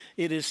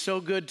It is so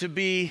good to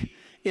be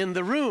in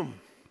the room.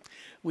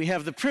 We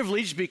have the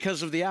privilege,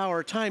 because of the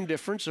hour time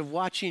difference, of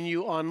watching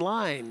you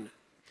online.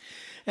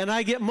 And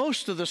I get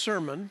most of the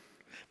sermon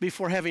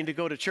before having to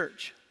go to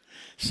church.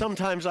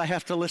 Sometimes I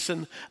have to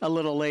listen a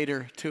little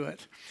later to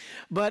it.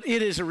 But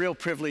it is a real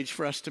privilege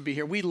for us to be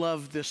here. We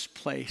love this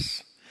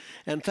place.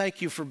 And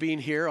thank you for being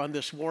here on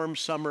this warm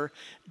summer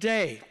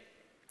day.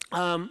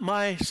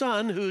 My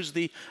son, who's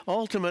the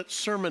ultimate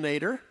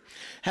sermonator,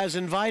 has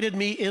invited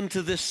me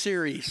into this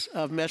series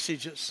of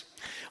messages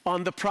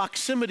on the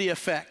proximity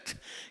effect.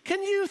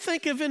 Can you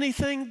think of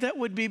anything that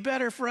would be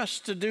better for us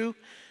to do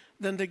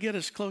than to get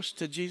as close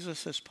to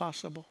Jesus as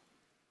possible?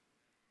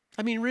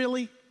 I mean,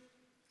 really?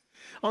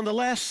 On the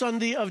last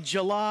Sunday of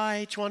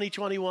July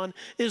 2021,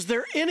 is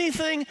there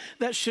anything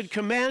that should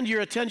command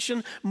your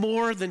attention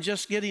more than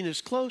just getting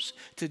as close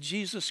to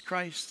Jesus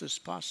Christ as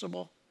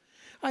possible?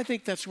 I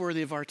think that's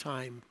worthy of our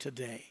time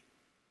today.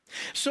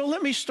 So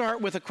let me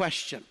start with a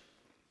question.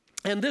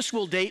 And this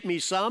will date me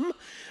some,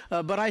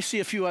 but I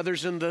see a few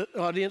others in the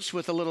audience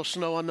with a little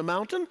snow on the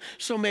mountain,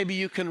 so maybe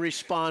you can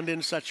respond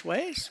in such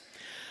ways.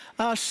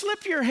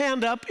 Slip your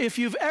hand up if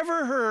you've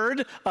ever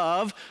heard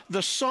of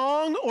the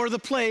song or the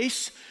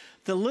place,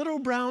 the Little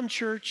Brown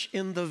Church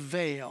in the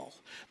Vale,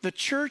 the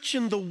church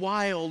in the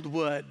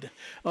Wildwood.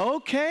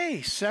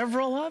 Okay,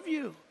 several of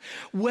you.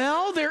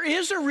 Well, there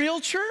is a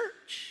real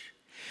church.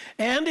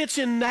 And it's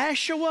in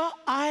Nashua,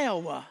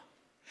 Iowa,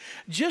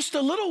 just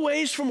a little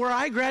ways from where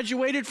I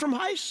graduated from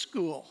high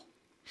school.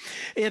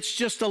 It's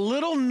just a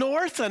little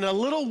north and a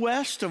little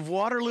west of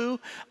Waterloo,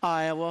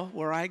 Iowa,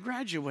 where I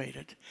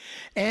graduated.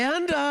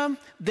 And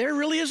there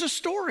really is a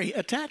story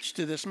attached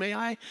to this. May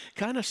I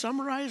kind of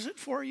summarize it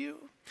for you?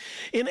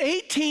 In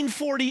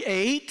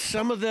 1848,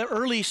 some of the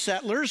early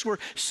settlers were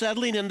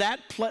settling in that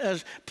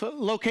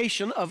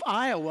location of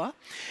Iowa.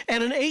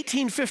 And in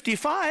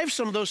 1855,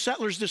 some of those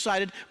settlers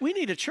decided, we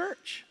need a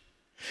church.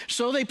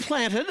 So they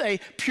planted a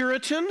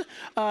Puritan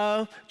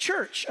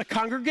church, a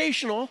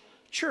congregational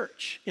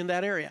church in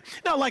that area.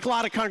 Now, like a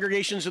lot of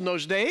congregations in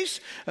those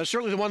days,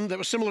 certainly the one that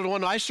was similar to the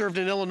one I served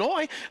in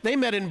Illinois, they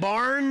met in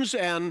barns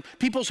and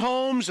people's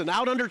homes and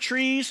out under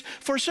trees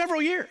for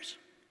several years.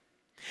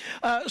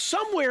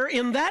 Somewhere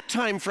in that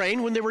time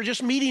frame, when they were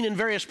just meeting in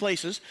various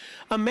places,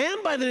 a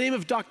man by the name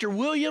of Dr.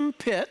 William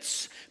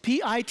Pitts,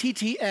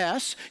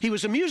 P-I-T-T-S, he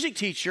was a music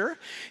teacher.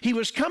 He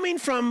was coming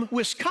from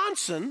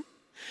Wisconsin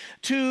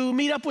to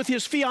meet up with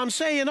his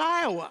fiancée in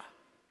Iowa.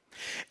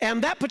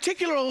 And that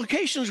particular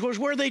location was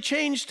where they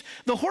changed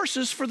the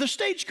horses for the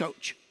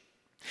stagecoach.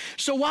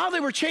 So while they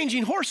were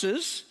changing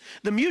horses,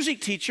 the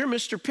music teacher,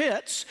 Mr.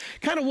 Pitts,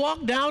 kind of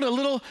walked down a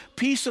little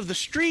piece of the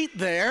street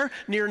there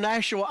near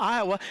Nashua,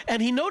 Iowa,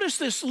 and he noticed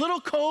this little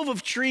cove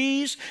of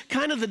trees,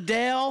 kind of the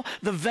dale,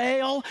 the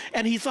vale,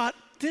 and he thought,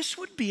 this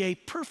would be a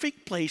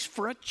perfect place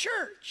for a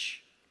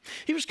church.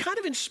 He was kind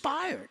of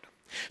inspired.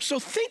 So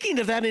thinking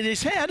of that in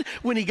his head,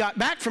 when he got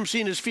back from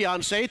seeing his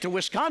fiancée to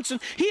Wisconsin,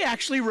 he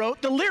actually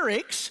wrote the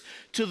lyrics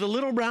to the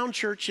Little Brown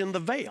Church in the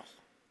Vale.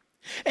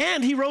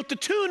 And he wrote the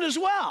tune as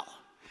well.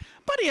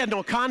 But he had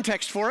no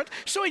context for it,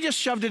 so he just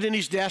shoved it in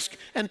his desk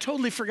and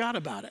totally forgot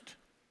about it.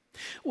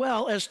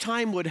 Well, as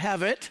time would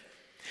have it,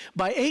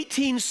 by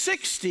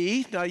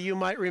 1860, now you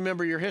might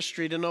remember your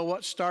history to know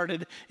what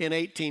started in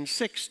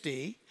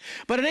 1860,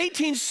 but in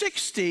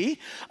 1860,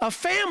 a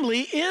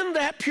family in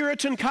that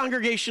Puritan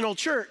Congregational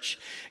Church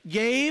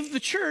gave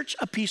the church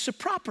a piece of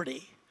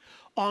property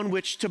on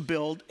which to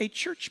build a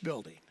church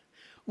building.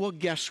 Well,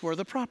 guess where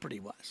the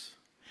property was?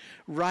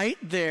 Right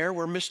there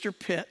where Mr.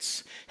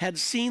 Pitts had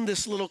seen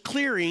this little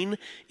clearing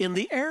in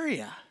the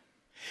area.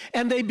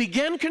 And they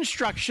began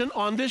construction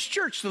on this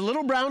church, the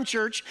Little Brown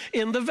Church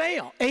in the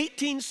Vale,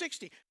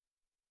 1860.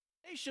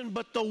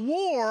 But the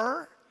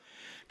war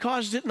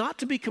caused it not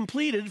to be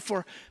completed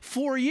for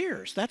 4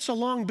 years. That's a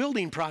long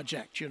building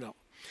project, you know.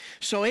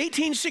 So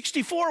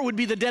 1864 would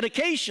be the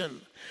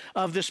dedication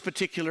of this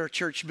particular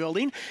church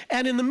building.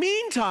 And in the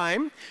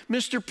meantime,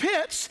 Mr.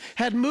 Pitts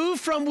had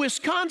moved from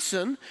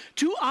Wisconsin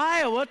to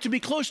Iowa to be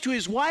close to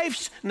his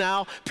wife's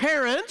now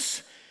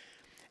parents.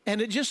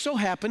 And it just so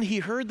happened he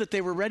heard that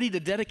they were ready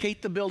to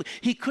dedicate the building.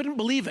 He couldn't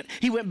believe it.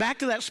 He went back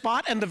to that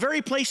spot, and the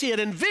very place he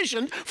had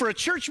envisioned for a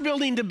church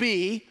building to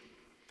be,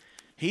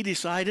 he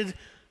decided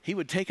he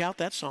would take out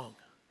that song.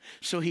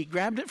 So he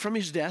grabbed it from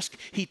his desk,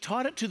 he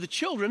taught it to the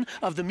children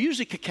of the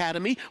music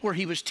academy where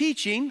he was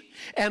teaching,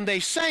 and they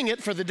sang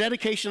it for the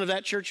dedication of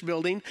that church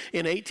building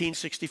in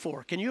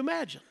 1864. Can you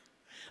imagine?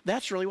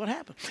 That's really what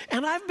happened.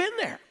 And I've been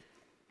there.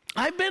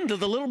 I've been to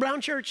the Little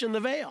Brown Church in the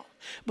Vale,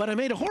 but I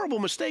made a horrible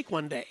mistake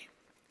one day.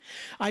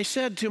 I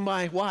said to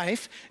my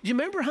wife, do you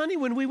remember, honey,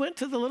 when we went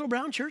to the Little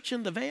Brown Church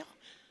in the Vale?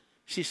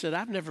 She said,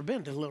 I've never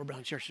been to the Little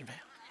Brown Church in the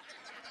Vale.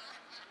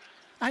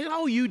 I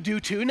know you do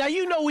too. Now,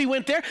 you know we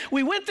went there.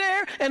 We went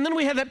there, and then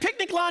we had that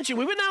picnic lunch, and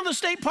we went down to the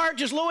state park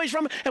just a little ways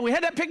from it, and we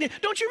had that picnic.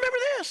 Don't you remember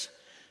this?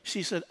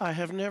 She said, I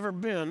have never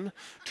been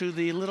to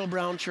the Little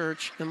Brown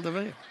Church in the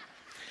Vale.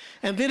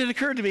 And then it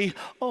occurred to me,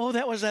 oh,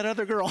 that was that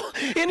other girl.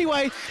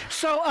 Anyway,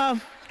 so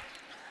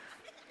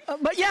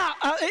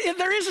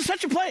There is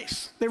such a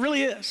place. There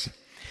really is.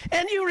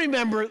 And you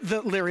remember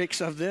the lyrics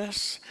of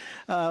this.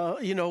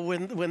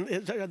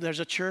 There's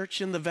a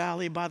church in the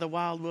valley by the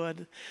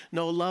wildwood,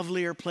 no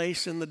lovelier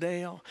place in the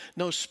dale,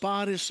 no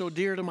spot is so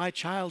dear to my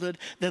childhood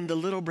than the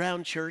little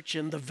brown church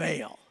in the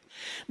vale.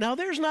 Now,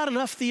 there's not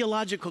enough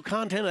theological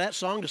content of that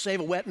song to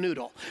save a wet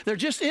noodle. There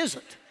just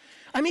isn't.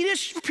 I mean,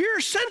 it's pure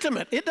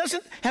sentiment. It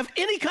doesn't have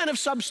any kind of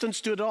substance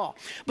to it at all.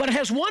 But it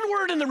has one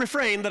word in the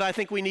refrain that I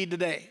think we need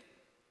today.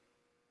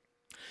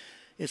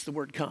 It's the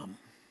word come.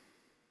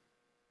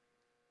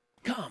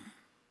 Come.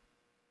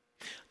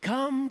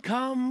 Come,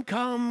 come,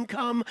 come,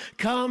 come,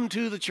 come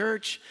to the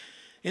church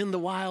in the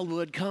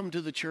wildwood, come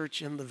to the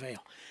church in the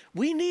vale.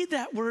 We need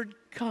that word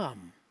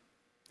come.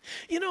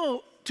 You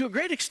know, to a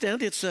great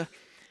extent, it's a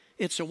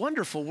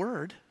wonderful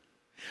word.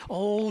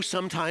 Oh,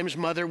 sometimes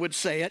Mother would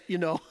say it,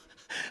 you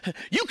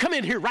come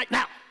in here right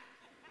now.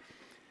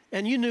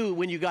 And you knew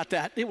when you got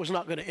that, it was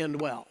not going to end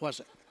well,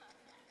 was it?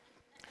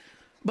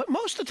 But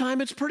most of the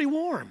time, it's pretty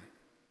warm.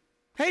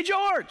 Hey,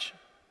 George,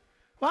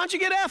 why don't you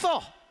get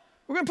Ethel?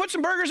 We're going to put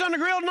some burgers on the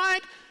grill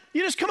tonight.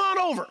 You just come on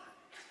over.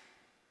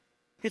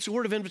 It's a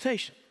word of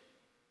invitation.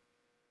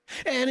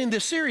 And in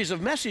this series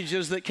of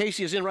messages that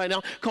Casey is in right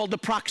now called the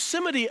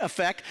proximity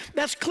effect,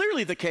 that's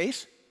clearly the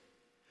case.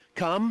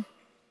 Come,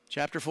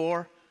 chapter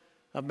 4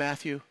 of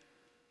Matthew,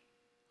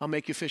 I'll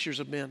make you fishers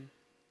of men.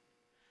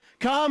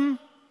 Come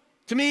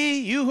to me,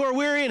 you who are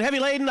weary and heavy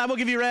laden, I will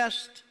give you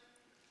rest.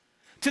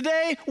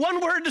 Today, one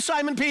word to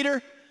Simon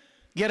Peter,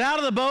 get out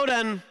of the boat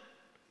and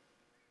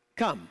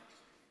come.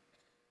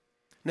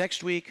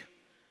 Next week,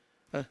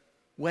 a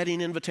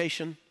wedding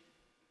invitation.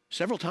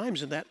 Several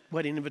times in that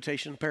wedding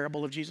invitation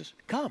parable of Jesus.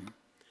 Come,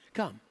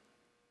 come.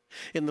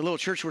 In the little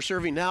church we're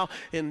serving now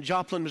in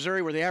Joplin,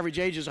 Missouri, where the average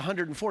age is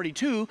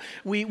 142,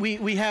 we're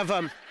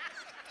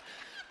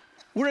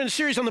in a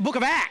series on the book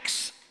of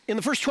Acts. In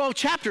the first 12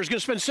 chapters, going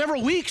to spend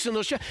several weeks in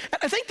those chapters.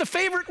 I think the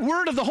favorite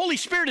word of the Holy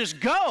Spirit is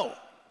go.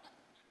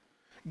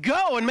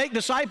 Go and make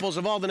disciples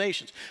of all the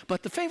nations.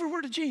 But the favorite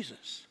word of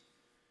Jesus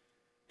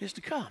is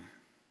to come.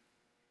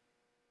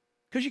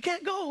 Because you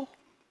can't go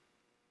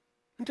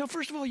until,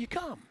 first of all, you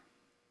come.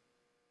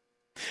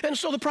 And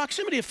so the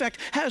proximity effect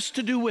has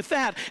to do with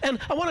that. And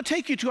I want to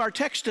take you to our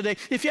text today.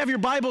 If you have your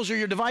Bibles or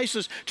your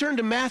devices, turn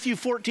to Matthew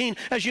 14.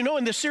 As you know,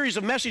 in this series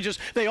of messages,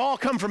 they all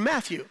come from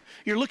Matthew.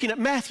 You're looking at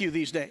Matthew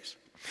these days.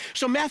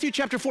 So Matthew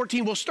chapter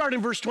 14, we'll start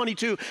in verse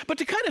 22. But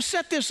to kind of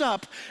set this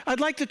up,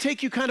 I'd like to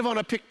take you kind of on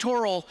a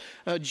pictorial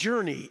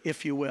journey,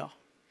 if you will.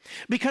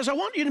 Because I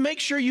want you to make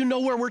sure you know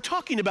where we're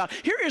talking about.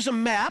 Here is a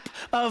map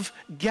of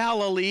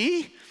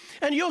Galilee,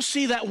 and you'll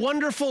see that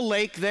wonderful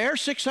lake there,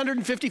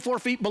 654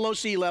 feet below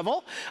sea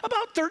level,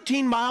 about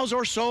 13 miles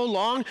or so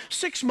long,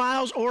 6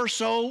 miles or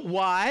so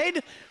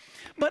wide.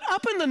 But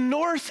up in the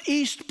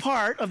northeast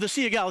part of the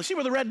Sea of Galilee, see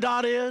where the red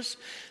dot is?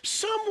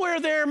 Somewhere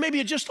there,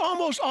 maybe just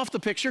almost off the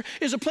picture,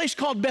 is a place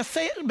called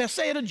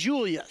Bethsaida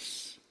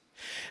Julius.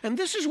 And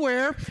this is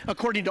where,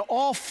 according to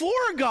all four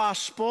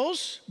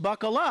Gospels,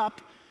 buckle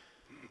up,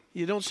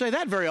 you don't say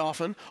that very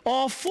often.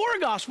 All four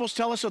Gospels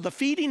tell us of the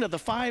feeding of the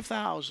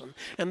 5,000.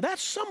 And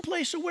that's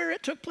someplace where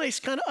it took place,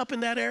 kind of up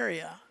in that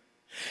area.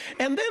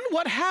 And then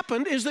what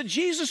happened is that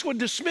Jesus would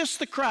dismiss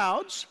the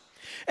crowds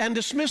and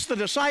dismiss the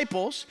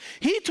disciples.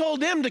 He told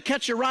them to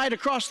catch a ride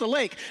across the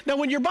lake. Now,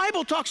 when your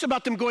Bible talks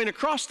about them going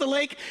across the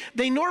lake,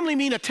 they normally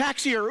mean a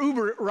taxi or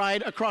Uber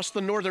ride across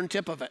the northern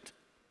tip of it.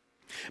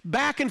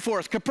 Back and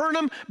forth.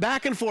 Capernaum,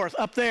 back and forth,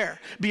 up there,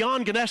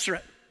 beyond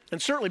Gennesaret,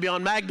 and certainly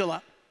beyond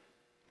Magdala.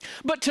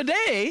 But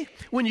today,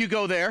 when you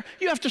go there,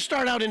 you have to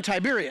start out in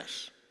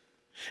Tiberias.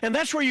 And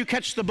that's where you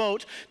catch the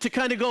boat to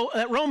kind of go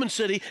at Roman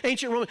city,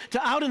 ancient Roman,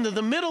 to out into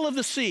the middle of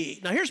the sea.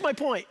 Now, here's my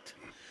point.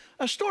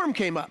 A storm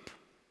came up.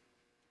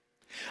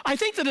 I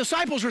think the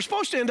disciples were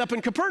supposed to end up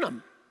in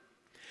Capernaum,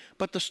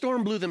 but the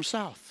storm blew them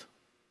south.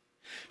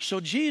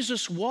 So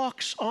Jesus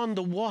walks on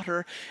the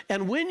water,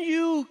 and when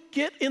you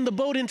get in the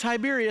boat in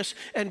Tiberias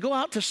and go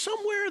out to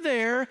somewhere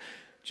there,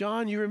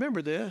 John, you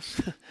remember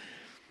this,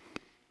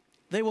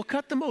 they will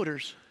cut the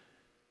motors.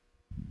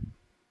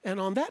 And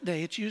on that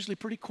day, it's usually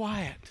pretty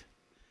quiet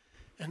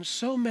and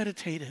so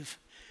meditative,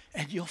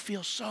 and you'll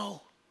feel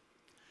so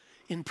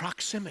in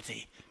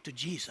proximity to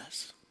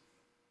Jesus.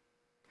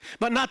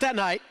 But not that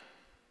night.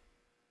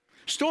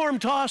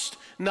 Storm-tossed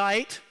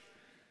night.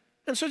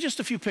 And so just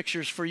a few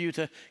pictures for you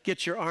to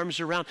get your arms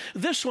around.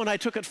 This one I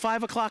took at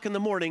 5 o'clock in the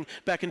morning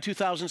back in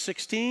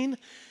 2016.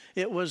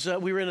 It was,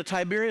 we were in a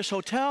Tiberias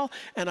hotel,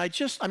 and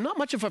I'm not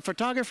much of a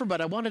photographer,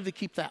 but I wanted to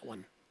keep that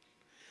one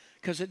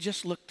because it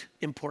just looked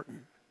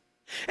important.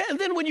 And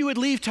then when you would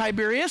leave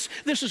Tiberias,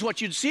 this is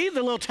what you'd see,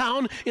 the little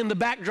town in the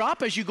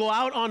backdrop as you go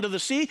out onto the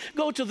sea.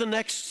 Go to the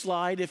next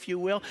slide, if you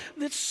will.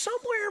 That's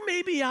somewhere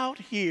maybe out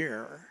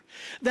here.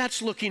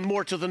 That's looking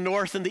more to the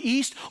north and the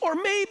east, or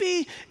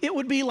maybe it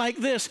would be like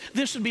this.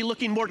 This would be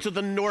looking more to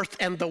the north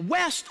and the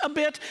west a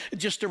bit.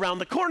 Just around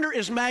the corner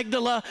is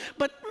Magdala,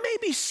 but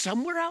maybe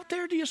somewhere out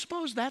there, do you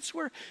suppose that's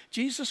where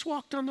Jesus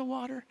walked on the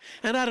water?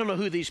 And I don't know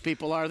who these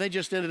people are. They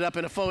just ended up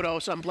in a photo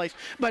someplace.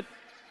 But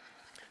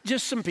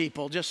Just some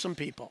people, just some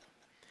people.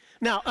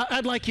 Now,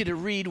 I'd like you to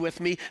read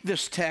with me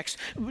this text,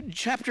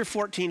 chapter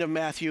 14 of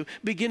Matthew,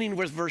 beginning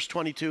with verse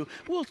 22.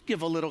 We'll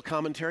give a little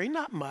commentary,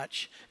 not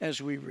much,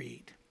 as we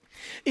read.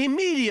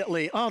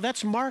 Immediately, oh,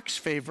 that's Mark's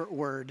favorite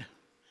word.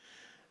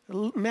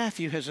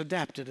 Matthew has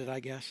adapted it,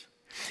 I guess.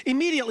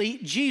 Immediately,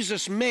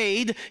 Jesus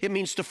made, it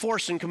means to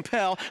force and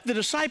compel, the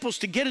disciples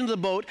to get into the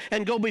boat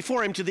and go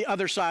before him to the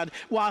other side,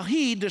 while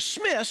he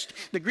dismissed,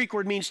 the Greek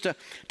word means to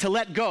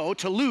let go,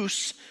 to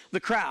loose the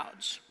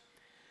crowds.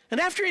 And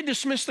after he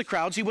dismissed the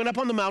crowds, he went up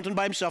on the mountain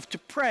by himself to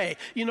pray.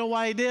 You know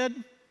why he did?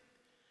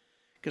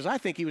 Because I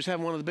think he was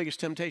having one of the biggest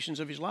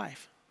temptations of his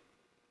life.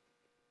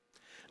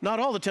 Not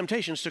all the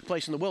temptations took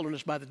place in the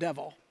wilderness by the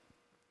devil.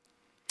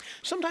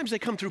 Sometimes they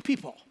come through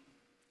people.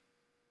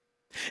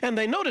 And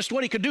they noticed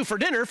what he could do for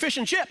dinner, fish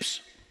and chips.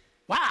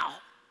 Wow.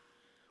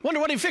 Wonder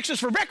what he fixes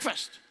for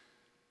breakfast.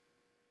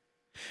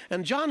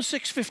 And John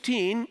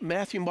 6:15,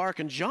 Matthew, Mark,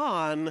 and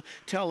John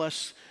tell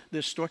us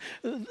this story.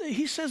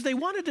 He says they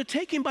wanted to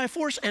take him by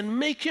force and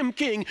make him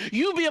king.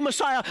 You be a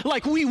Messiah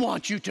like we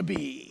want you to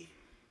be.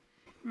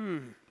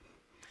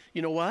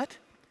 You know what?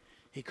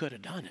 He could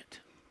have done it.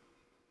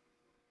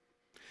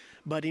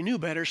 But he knew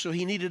better, so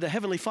he needed a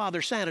Heavenly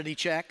Father sanity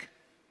check.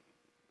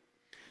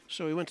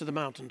 So he went to the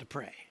mountain to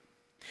pray.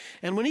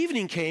 And when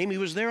evening came, he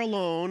was there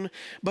alone,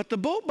 but the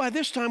boat by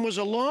this time was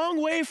a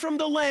long way from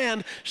the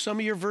land. Some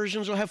of your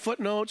versions will have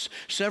footnotes,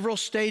 several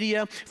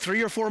stadia,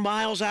 3 or 4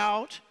 miles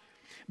out.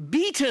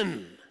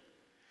 Beaten.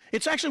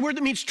 It's actually a word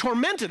that means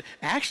tormented.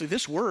 Actually,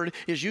 this word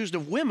is used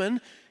of women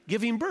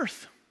giving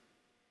birth.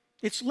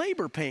 It's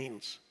labor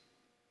pains.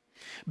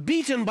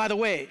 Beaten by the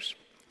waves,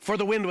 for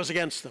the wind was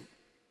against them.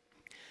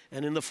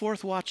 And in the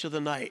 4th watch of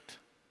the night,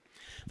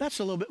 that's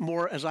a little bit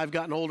more, as I've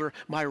gotten older,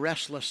 my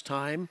restless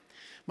time.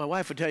 My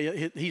wife would tell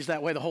you he's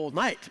that way the whole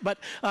night. But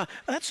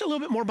that's a little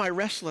bit more my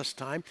restless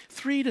time.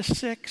 3 to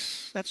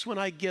 6, that's when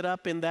I get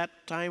up in that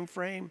time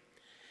frame.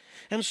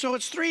 And so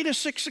it's 3 to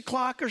 6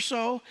 o'clock or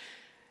so.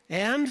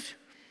 And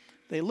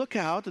they look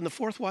out in the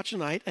 4th watch of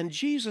the night, and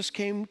Jesus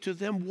came to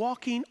them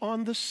walking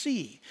on the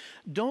sea.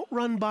 Don't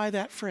run by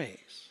that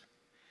phrase.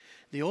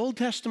 The Old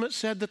Testament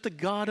said that the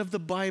God of the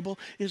Bible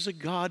is a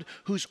God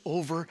who's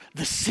over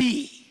the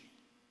sea.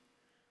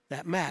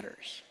 That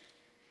matters.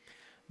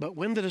 But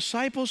when the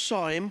disciples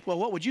saw him, well,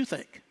 what would you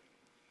think?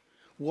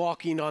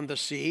 Walking on the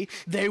sea.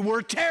 They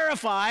were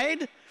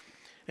terrified.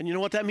 And you know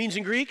what that means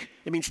in Greek?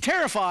 It means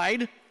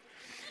terrified.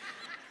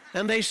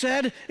 And they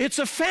said, it's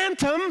a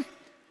phantom.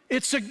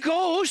 It's a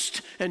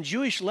ghost. And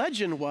Jewish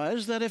legend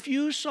was that if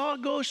you saw a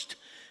ghost,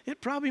 it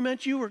probably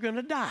meant you were going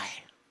to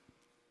die.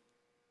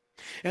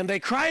 And they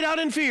cried out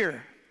in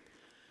fear.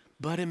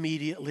 But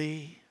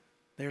immediately,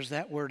 there's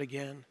that word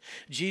again,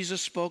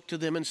 Jesus spoke to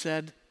them and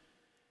said,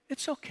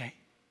 it's okay.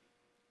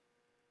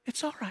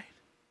 It's all right.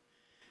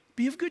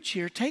 Be of good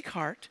cheer. Take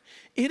heart.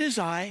 It is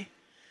I.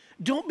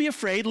 Don't be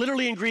afraid.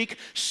 Literally in Greek,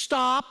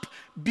 stop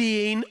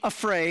being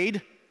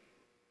afraid.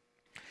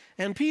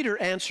 And Peter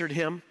answered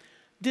him.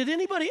 Did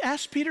anybody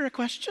ask Peter a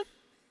question?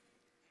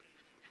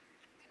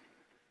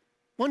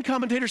 One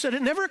commentator said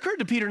it never occurred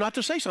to Peter not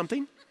to say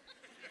something.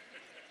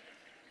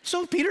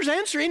 So Peter's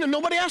answering and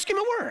nobody asked him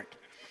a word.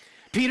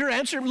 Peter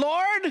answered,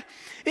 Lord,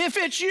 if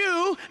it's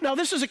you. Now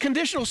this is a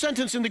conditional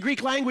sentence in the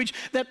Greek language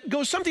that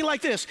goes something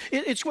like this.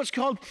 It's what's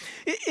called,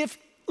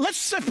 let's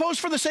suppose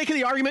for the sake of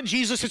the argument,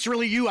 Jesus, it's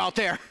really you out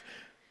there.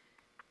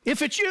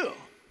 If it's you,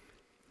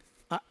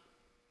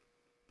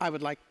 I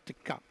would like to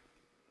come.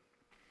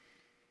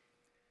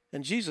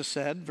 And Jesus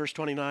said, verse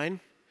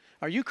 29,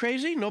 are you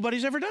crazy?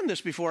 Nobody's ever done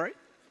this before.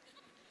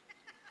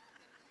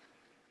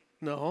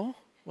 No,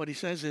 what he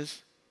says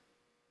is,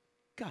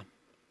 come.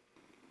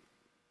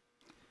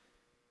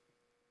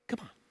 Come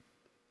on.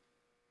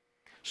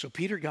 So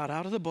Peter got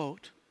out of the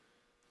boat,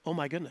 oh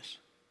my goodness,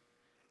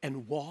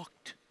 and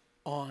walked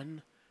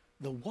on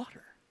the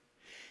water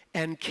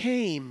and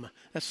came.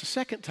 That's the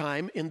second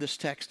time in this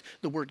text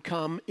the word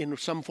come in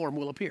some form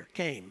will appear.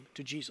 Came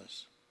to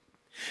Jesus.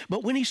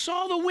 But when he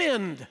saw the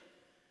wind,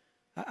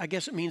 I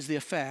guess it means the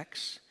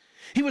effects,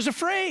 he was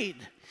afraid.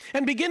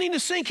 And beginning to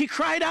sink, he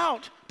cried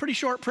out, pretty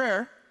short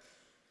prayer,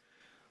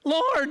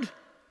 Lord,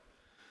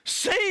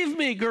 save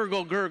me,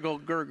 gurgle, gurgle,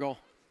 gurgle.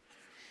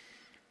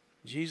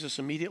 Jesus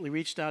immediately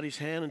reached out his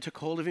hand and took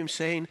hold of him,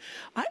 saying,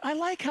 I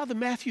like how the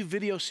Matthew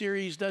video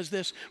series does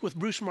this with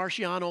Bruce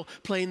Marciano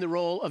playing the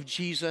role of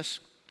Jesus.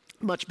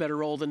 Much better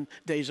role than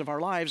Days of Our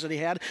Lives that he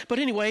had. But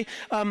anyway,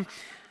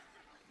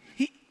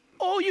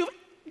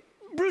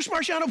 Bruce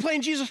Marciano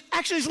playing Jesus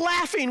actually is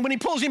laughing when he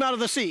pulls him out of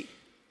the sea.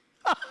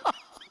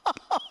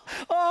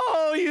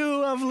 Oh,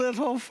 you of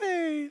little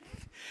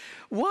faith.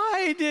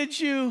 Why did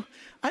you?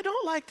 I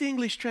don't like the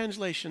English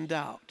translation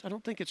doubt. I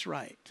don't think it's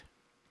right.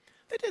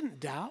 They didn't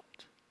doubt.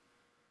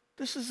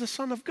 This is the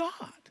Son of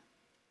God.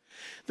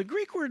 The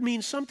Greek word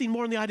means something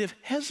more in the idea of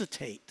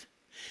hesitate.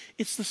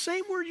 It's the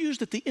same word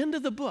used at the end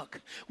of the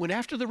book, when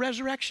after the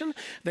resurrection,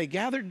 they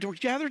gathered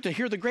to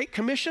hear the Great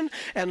Commission,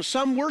 and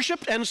some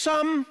worshiped and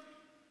some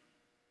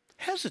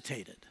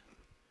hesitated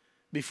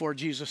before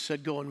Jesus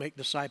said, go and make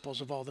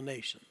disciples of all the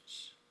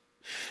nations.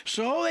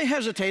 So they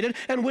hesitated,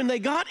 and when he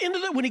got into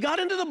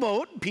the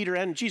boat, Peter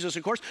and Jesus,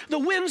 of course, the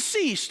wind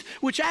ceased,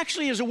 which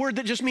actually is a word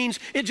that just means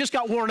it just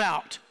got worn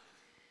out.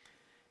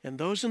 And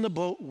those in the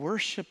boat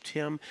worshiped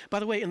him. By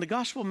the way, in the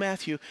Gospel of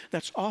Matthew,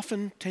 that's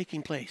often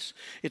taking place.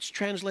 It's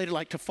translated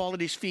like to fall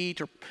at his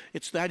feet, or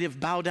it's the idea of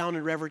bow down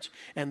in reverence.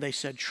 And they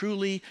said,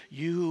 truly,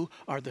 you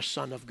are the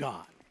Son of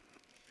God.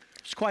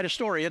 It's quite a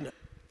story, isn't it?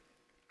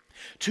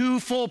 2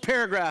 full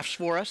paragraphs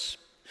for us.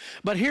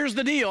 But here's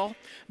the deal.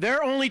 There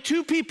are only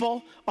 2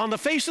 people on the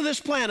face of this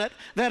planet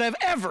that have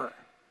ever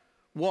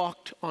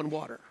walked on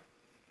water.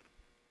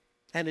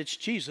 And it's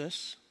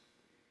Jesus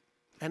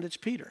and it's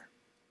Peter.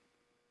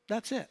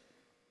 That's it.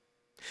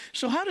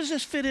 So how does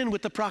this fit in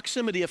with the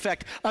proximity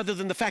effect other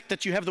than the fact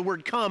that you have the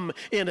word come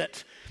in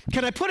it?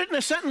 Can I put it in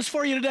a sentence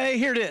for you today?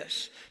 Here it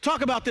is.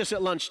 Talk about this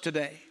at lunch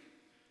today.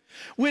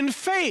 When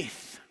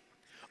faith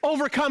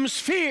overcomes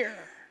fear,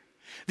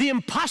 the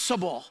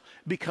impossible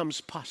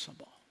becomes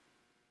possible.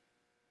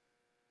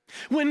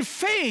 When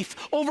faith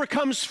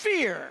overcomes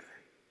fear,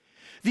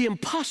 the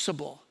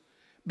impossible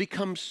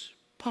becomes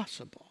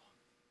possible.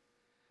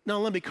 Now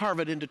let me carve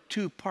it into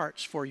 2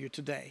 parts for you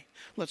today.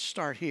 Let's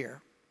start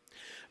here.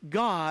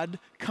 God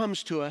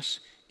comes to us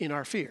in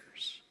our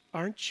fears.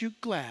 Aren't you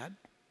glad?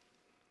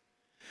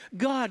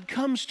 God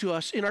comes to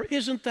us in our,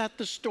 isn't that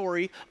the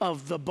story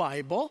of the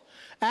Bible?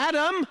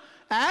 Adam,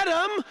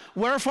 Adam,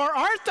 wherefore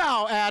art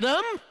thou,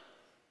 Adam?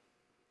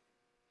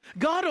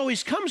 God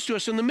always comes to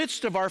us in the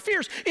midst of our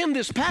fears. In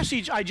this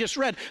passage I just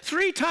read,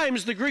 3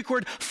 times the Greek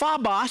word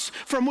phobos,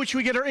 from which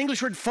we get our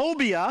English word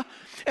phobia,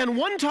 and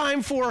 1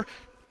 time for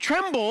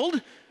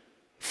trembled.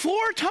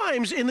 4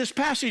 times in this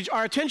passage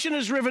our attention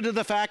is riveted to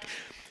the fact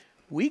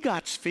we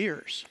got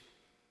fears.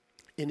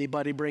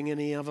 Anybody bring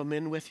any of them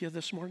in with you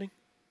this morning?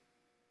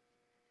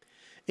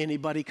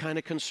 Anybody kind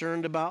of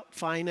concerned about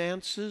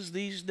finances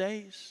these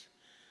days?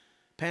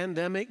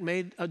 Pandemic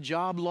made a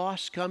job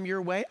loss come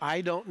your way?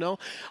 I don't know.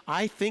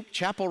 I think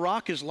Chapel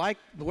Rock is like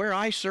where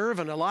I serve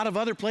and a lot of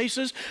other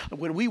places.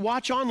 When we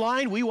watch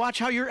online, we watch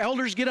how your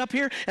elders get up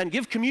here and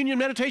give communion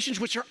meditations,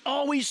 which are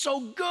always so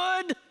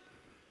good.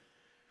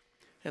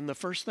 And the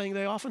first thing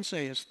they often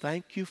say is,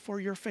 thank you for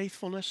your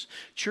faithfulness.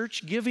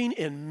 Church giving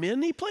in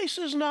many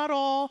places, not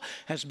all,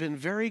 has been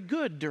very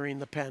good during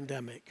the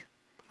pandemic.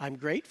 I'm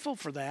grateful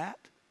for that.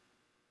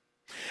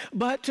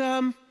 But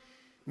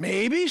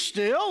maybe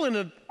still in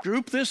a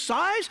group this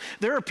size,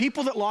 there are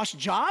people that lost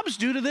jobs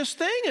due to this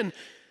thing. And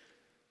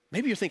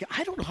maybe you're thinking,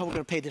 I don't know how we're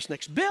going to pay this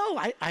next bill.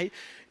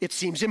 It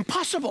seems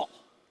impossible.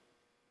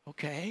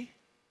 Okay.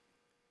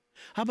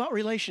 How about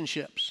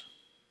relationships?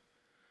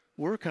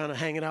 We're kind of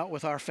hanging out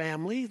with our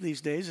family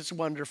these days. It's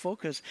wonderful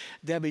because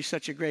Debbie's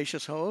such a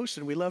gracious host,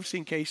 and we love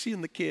seeing Casey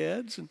and the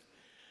kids.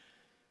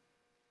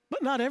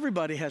 But not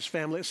everybody has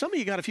family. Some of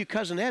you got a few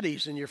Cousin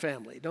Eddies in your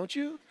family, don't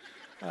you?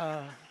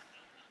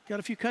 Got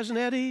a few Cousin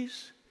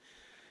Eddies?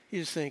 You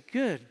just think,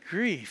 good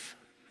grief.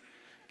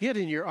 Get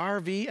in your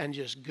RV and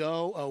just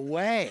go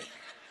away.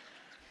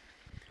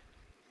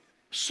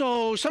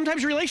 So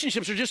sometimes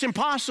relationships are just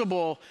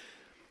impossible.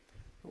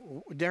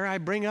 Dare I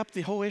bring up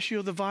the whole issue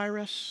of the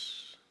virus?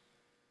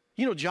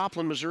 You know,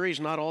 Joplin, Missouri is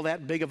not all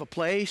that big of a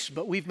place,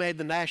 but we've made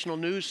the national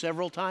news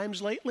several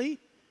times lately.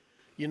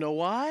 You know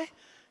why?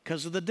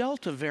 Because of the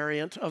Delta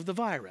variant of the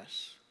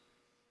virus.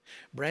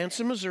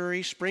 Branson,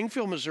 Missouri,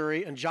 Springfield,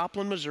 Missouri, and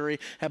Joplin, Missouri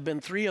have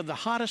been 3 of the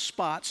hottest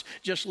spots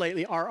just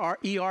lately. Our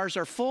ERs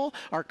are full.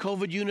 Our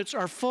COVID units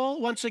are full.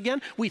 Once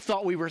again, we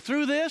thought we were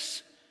through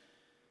this.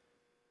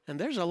 And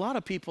there's a lot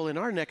of people in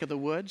our neck of the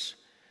woods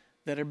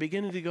that are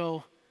beginning to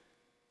go,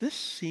 this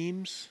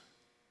seems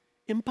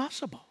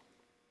impossible.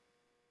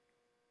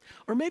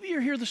 Or maybe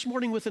you're here this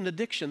morning with an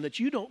addiction that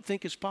you don't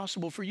think is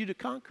possible for you to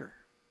conquer.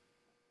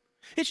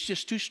 It's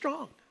just too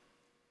strong.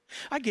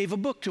 I gave a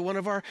book to one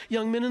of our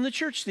young men in the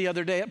church the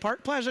other day at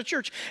Park Plaza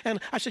Church, and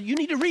I said, you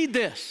need to read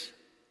this,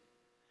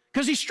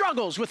 because he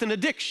struggles with an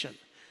addiction.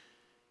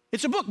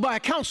 It's a book by a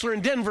counselor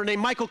in Denver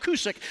named Michael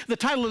Cusick. The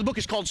title of the book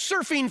is called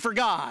Surfing for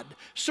God.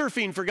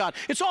 Surfing for God.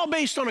 It's all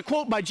based on a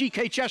quote by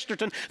G.K.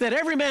 Chesterton that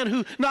every man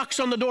who knocks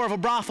on the door of a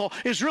brothel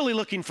is really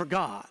looking for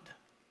God.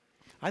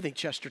 I think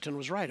Chesterton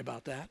was right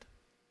about that.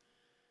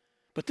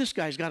 But this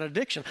guy's got an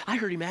addiction. I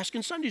heard him ask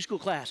in Sunday school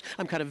class.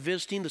 I'm kind of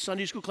visiting the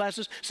Sunday school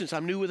classes since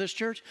I'm new with this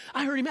church.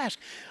 I heard him ask,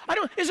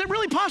 is it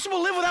really possible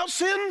to live without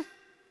sin?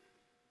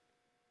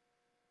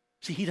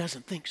 See, he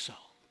doesn't think so.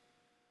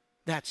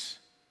 That's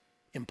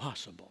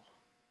impossible.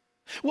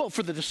 Well,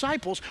 for the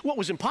disciples, what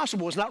was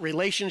impossible was not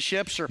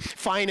relationships or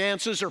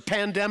finances or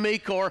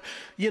pandemic or,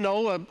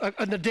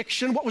 an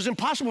addiction. What was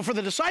impossible for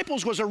the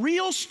disciples was a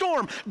real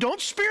storm. Don't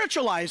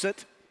spiritualize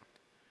it.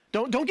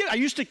 I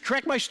used to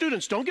correct my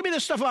students, don't give me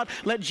this stuff about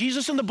let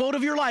Jesus in the boat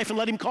of your life and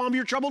let him calm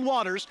your troubled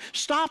waters.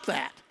 Stop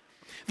that.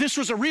 This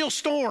was a real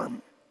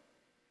storm.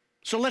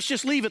 So let's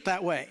just leave it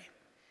that way.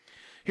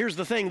 Here's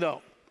the thing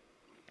though.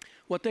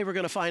 What they were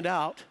going to find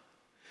out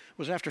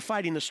was after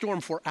fighting the storm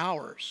for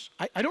hours.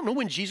 I don't know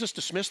when Jesus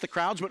dismissed the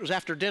crowds, but it was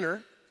after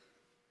dinner.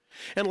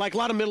 And like a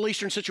lot of Middle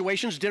Eastern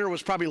situations, dinner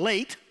was probably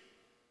late.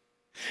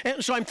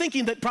 And so I'm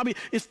thinking that probably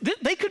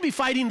they could be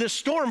fighting this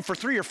storm for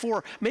 3 or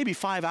 4, maybe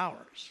 5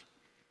 hours.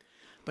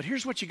 But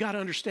here's what you got to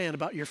understand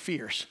about your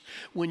fears.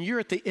 When you're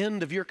at the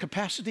end of your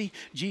capacity,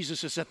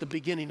 Jesus is at the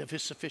beginning of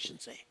his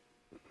sufficiency.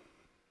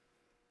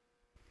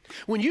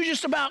 When you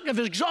just about have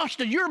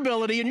exhausted your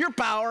ability and your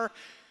power,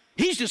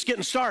 he's just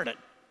getting started.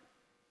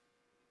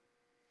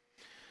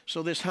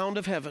 So this hound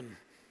of heaven,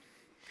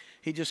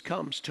 he just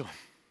comes to him.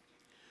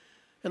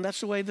 And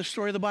that's the way the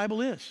story of the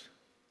Bible is.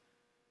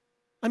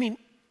 I mean,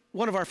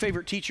 one of our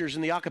favorite teachers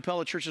in the a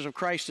cappella churches of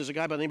Christ is a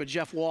guy by the name of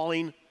Jeff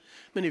Walling.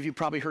 Many of you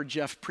probably heard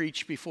Jeff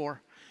preach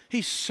before.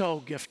 He's so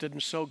gifted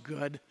and so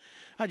good.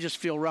 I just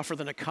feel rougher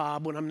than a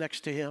cob when I'm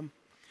next to him.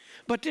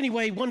 But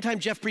anyway, one time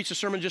Jeff preached a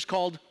sermon just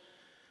called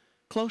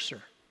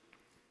Closer.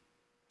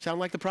 Sound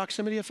like the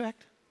proximity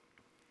effect?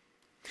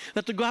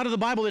 That the God of the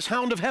Bible, this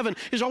hound of heaven,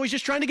 is always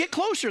just trying to get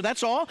closer,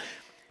 that's all.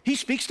 He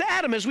speaks to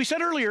Adam, as we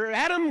said earlier.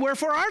 Adam,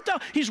 wherefore art thou?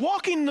 He's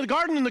walking in the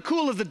garden in the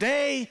cool of the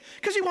day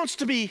because he wants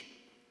to be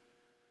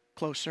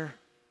closer.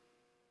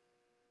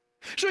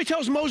 So he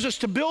tells Moses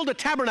to build a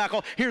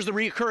tabernacle. Here's the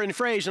recurring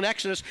phrase in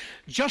Exodus,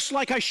 just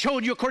like I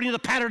showed you according to the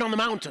pattern on the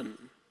mountain.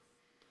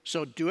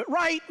 So do it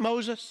right,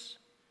 Moses.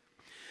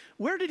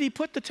 Where did he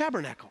put the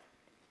tabernacle?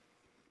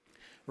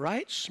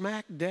 Right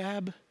smack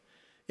dab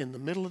in the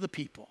middle of the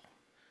people.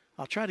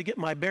 I'll try to get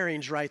my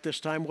bearings right this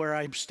time where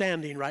I'm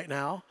standing right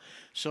now.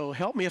 So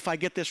help me if I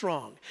get this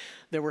wrong.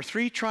 There were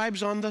 3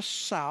 tribes on the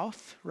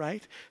south,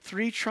 right?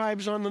 3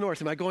 tribes on the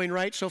north. Am I going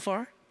right so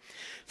far?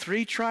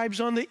 3 tribes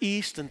on the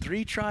east and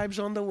 3 tribes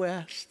on the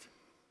west.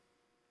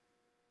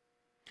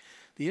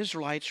 The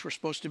Israelites were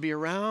supposed to be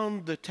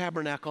around the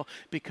tabernacle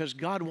because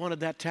God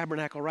wanted that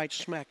tabernacle right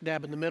smack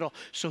dab in the middle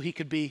so he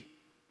could be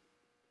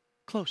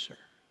closer.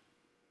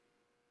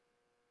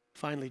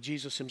 Finally,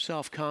 Jesus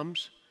himself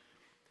comes,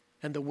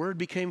 and the Word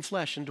became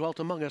flesh and dwelt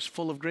among us,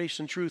 full of grace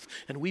and truth,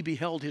 and we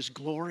beheld his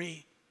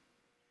glory.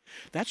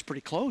 That's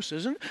pretty close,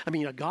 isn't it? I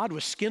mean, a God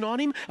with skin on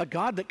him, a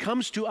God that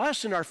comes to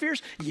us in our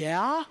fears.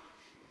 Yeah.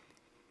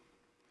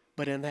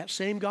 But in that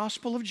same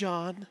Gospel of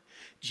John,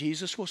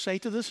 Jesus will say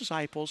to the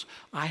disciples,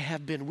 I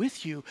have been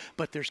with you,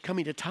 but there's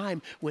coming a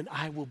time when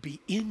I will be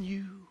in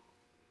you.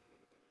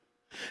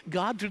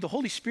 God, through the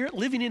Holy Spirit,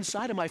 living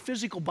inside of my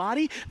physical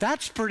body,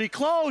 that's pretty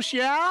close,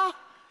 yeah?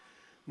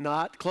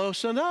 Not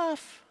close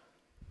enough.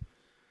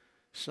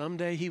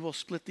 Someday he will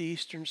split the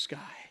eastern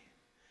sky,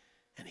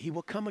 and he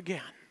will come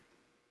again.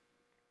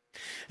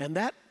 And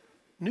that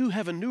new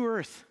heaven, new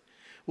earth,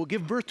 will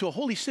give birth to a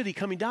holy city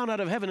coming down out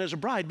of heaven as a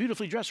bride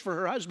beautifully dressed for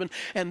her husband.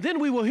 And then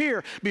we will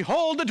hear,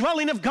 behold, the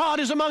dwelling of God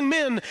is among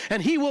men,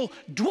 and he will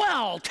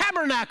dwell,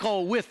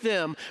 tabernacle with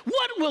them.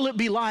 What will it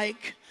be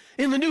like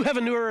in the new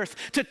heaven, new earth,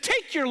 to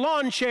take your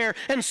lawn chair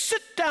and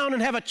sit down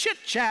and have a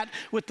chit-chat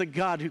with the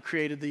God who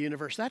created the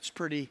universe? That's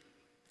pretty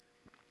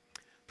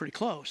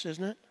close,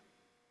 isn't it?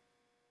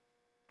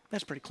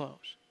 That's pretty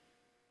close.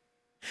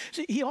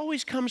 See, he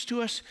always comes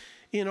to us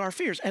in our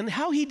fears. And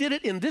how he did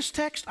it in this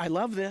text, I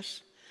love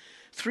this.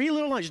 3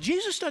 little lines.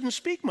 Jesus doesn't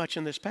speak much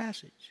in this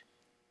passage.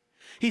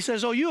 He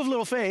says, oh, you have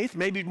little faith.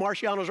 Maybe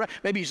Marciano's right.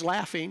 Maybe he's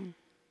laughing.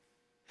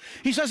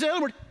 He says, in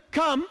other words,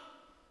 come.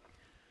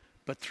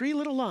 But 3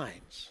 little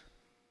lines.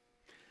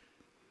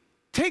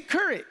 Take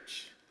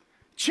courage.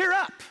 Cheer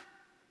up.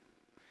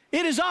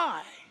 It is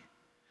I.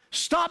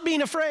 Stop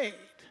being afraid.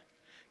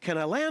 Can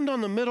I land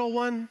on the middle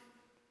one?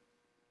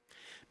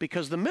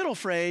 Because the middle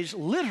phrase,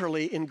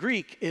 literally in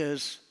Greek,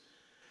 is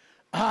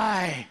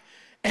I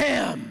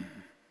am.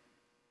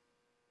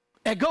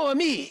 Ego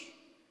eimi.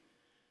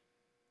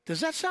 Does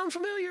that sound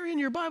familiar in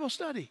your Bible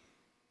study?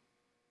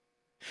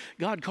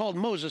 God called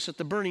Moses at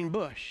the burning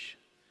bush,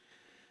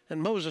 and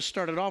Moses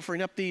started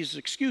offering up these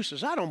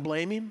excuses. I don't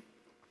blame him.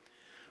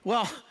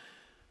 Well,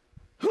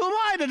 who am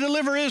I to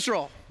deliver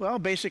Israel? Well,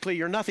 basically,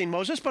 you're nothing,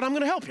 Moses, but I'm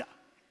going to help you.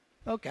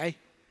 Okay.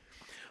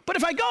 But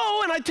if I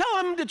go and I tell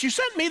them that you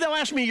sent me, they'll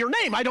ask me your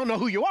name. I don't know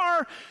who you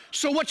are,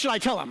 so what should I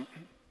tell them? Do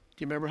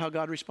you remember how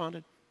God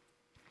responded?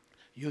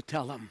 You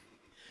tell them,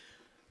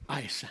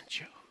 I sent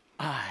you.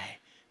 I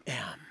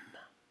am.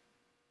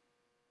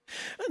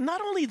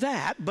 Not only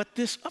that, but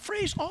this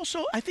phrase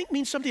also, I think,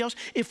 means something else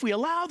if we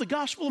allow the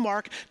Gospel of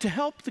Mark to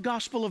help the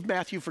Gospel of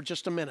Matthew for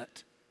just a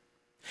minute.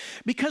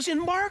 Because in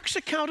Mark's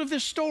account of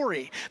this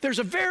story, there's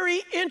a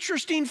very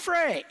interesting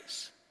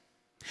phrase.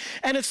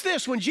 And it's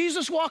this: when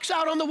Jesus walks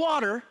out on the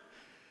water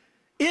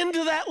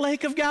into that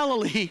lake of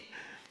Galilee,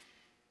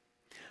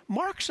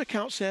 Mark's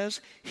account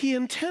says he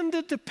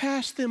intended to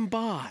pass them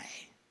by.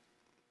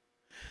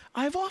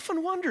 I've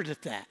often wondered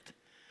at that.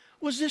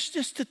 Was this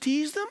just to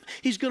tease them?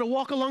 He's going to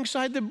walk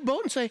alongside the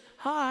boat and say,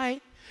 hi.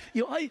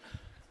 You know,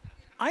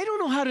 I don't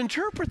know how to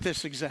interpret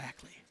this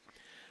exactly.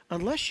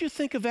 Unless you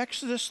think of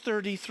Exodus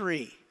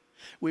 33.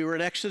 We were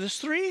in Exodus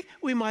 3.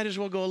 We might as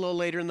well go a little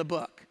later in the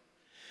book.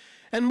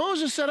 And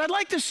Moses said, I'd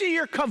like to see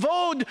your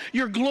kavod,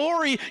 your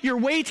glory, your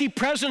weighty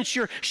presence,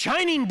 your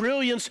shining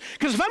brilliance,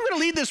 because if I'm going to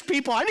lead this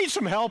people, I need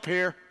some help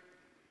here.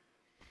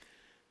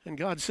 And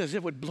God says,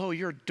 it would blow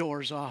your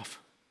doors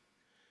off.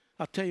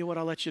 I'll tell you what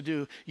I'll let you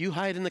do. You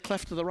hide in the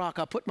cleft of the rock.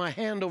 I'll put my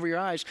hand over your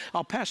eyes.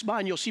 I'll pass by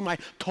and you'll see my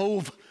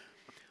tov,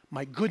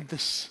 my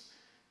goodness.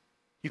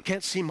 You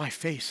can't see my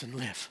face and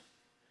live.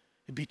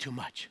 It'd be too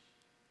much.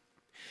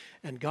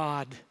 And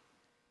God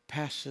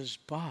passes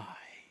by.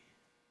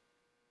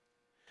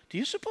 Do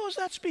you suppose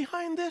that's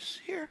behind this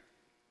here?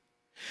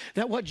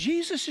 That what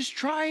Jesus is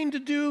trying to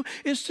do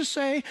is to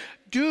say,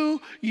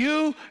 do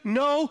you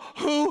know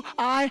who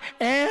I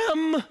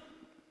am?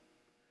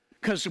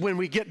 Because when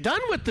we get done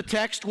with the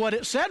text, what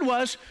it said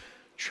was,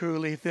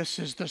 truly this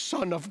is the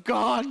Son of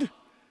God.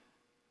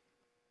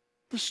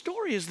 The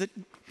story of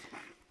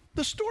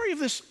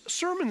this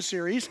sermon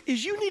series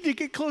is you need to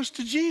get close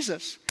to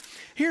Jesus.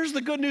 Here's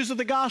the good news of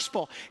the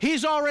gospel.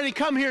 He's already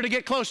come here to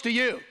get close to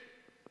you.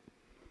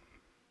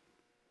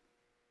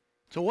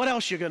 So what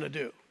else you going to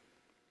do?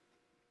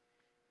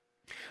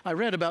 I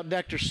read about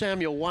Dr.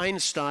 Samuel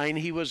Weinstein.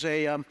 He was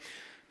a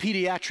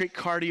pediatric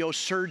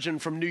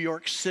cardiosurgeon from New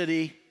York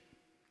City.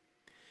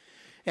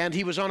 And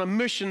he was on a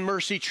Mission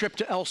Mercy trip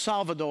to El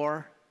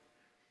Salvador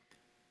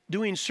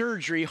doing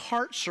surgery,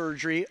 heart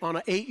surgery, on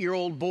an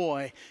 8-year-old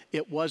boy.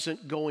 It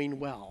wasn't going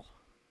well.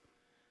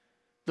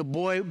 The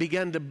boy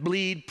began to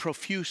bleed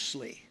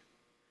profusely.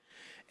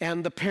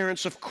 And the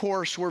parents, of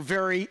course, were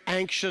very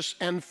anxious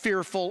and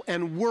fearful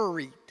and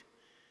worried.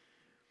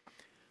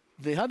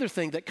 The other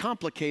thing that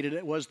complicated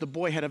it was the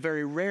boy had a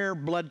very rare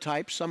blood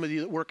type. Some of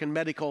you that work in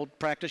medical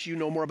practice, you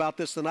know more about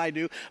this than I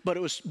do, but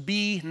it was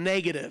B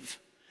negative.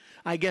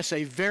 I guess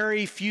a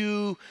very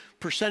few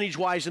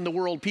percentage-wise in the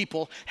world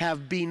people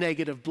have B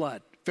negative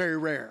blood. Very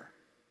rare.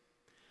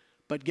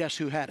 But guess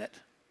who had it?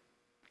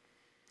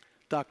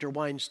 Dr.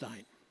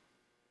 Weinstein.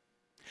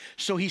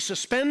 So he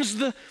suspends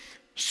the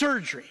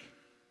surgery.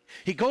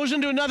 He goes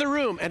into another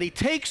room and he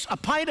takes a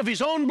pint of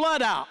his own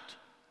blood out,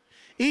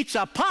 eats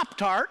a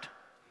Pop-Tart,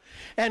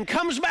 and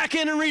comes back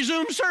in and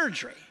resumes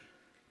surgery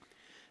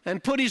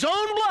and put his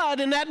own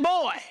blood in that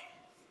boy.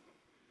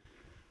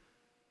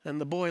 And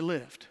the boy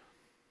lived.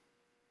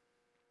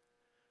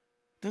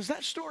 Does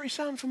that story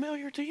sound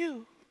familiar to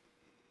you?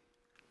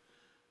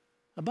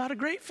 About a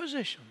great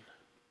physician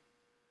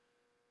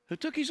who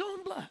took his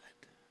own blood.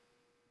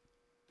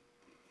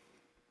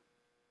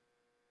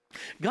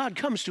 God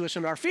comes to us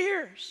in our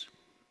fears.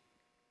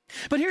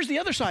 But here's the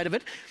other side of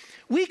it.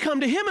 We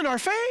come to him in our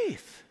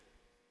faith.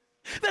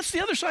 That's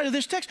the other side of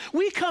this text.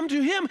 We come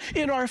to him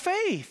in our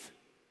faith.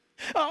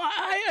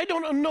 I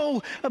don't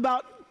know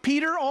about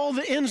Peter, all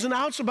the ins and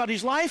outs about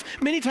his life.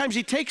 Many times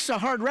he takes a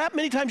hard rap.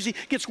 Many times he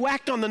gets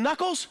whacked on the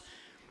knuckles.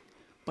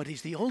 But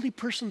he's the only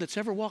person that's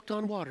ever walked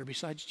on water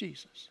besides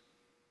Jesus.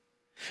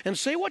 And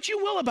say what you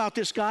will about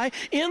this guy,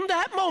 in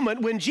that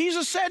moment when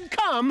Jesus said,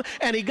 come,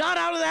 and he got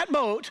out of that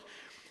boat,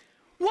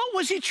 what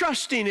was he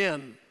trusting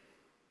in?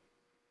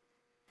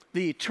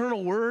 The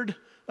eternal word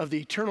of the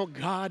eternal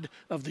God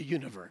of the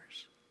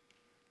universe.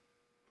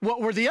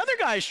 What were the other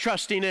guys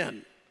trusting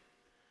in?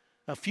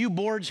 A few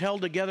boards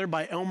held together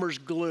by Elmer's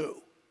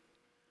glue.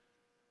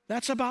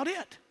 That's about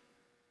it.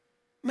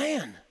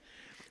 Man,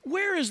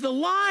 where is the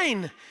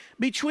line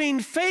between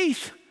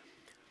faith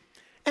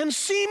and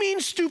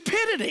seeming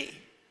stupidity?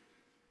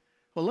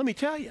 Well, let me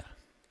tell you,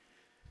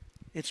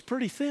 it's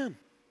pretty thin.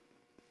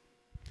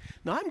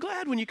 Now, I'm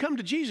glad when you come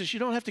to Jesus, you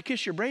don't have to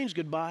kiss your brains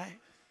goodbye.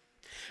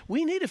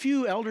 We need a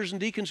few elders and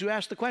deacons who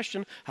ask the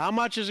question, how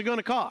much is it going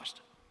to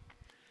cost?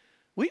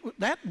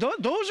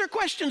 Those are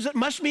questions that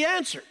must be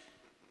answered.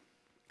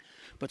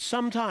 But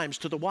sometimes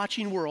to the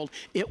watching world,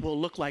 it will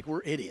look like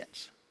we're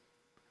idiots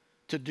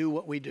to do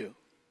what we do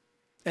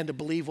and to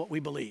believe what we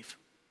believe.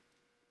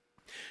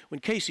 When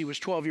Casey was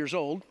 12 years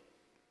old,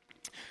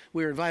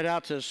 we were invited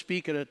out to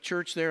speak at a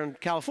church there in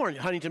California,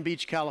 Huntington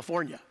Beach,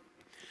 California.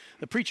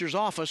 The preacher's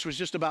office was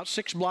just about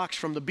 6 blocks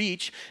from the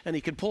beach, and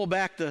he could pull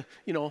back the,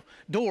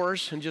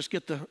 doors and just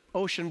get the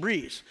ocean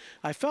breeze.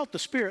 I felt the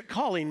Spirit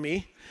calling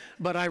me,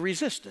 but I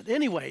resisted.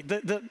 Anyway,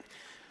 the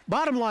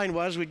bottom line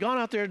was we'd gone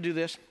out there to do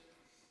this,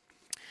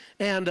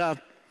 and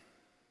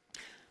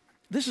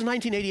this is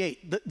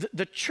 1988.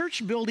 The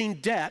church building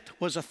debt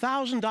was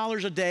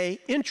 $1,000 a day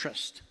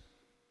interest.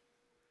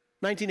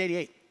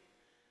 1988.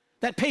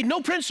 That paid no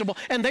principal,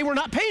 and they were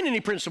not paying any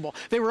principal.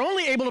 They were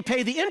only able to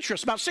pay the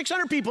interest, about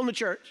 600 people in the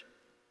church.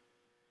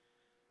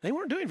 They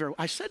weren't doing very well.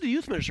 I said to the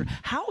youth minister,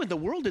 how in the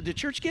world did the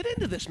church get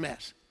into this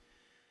mess?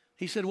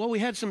 He said, well, we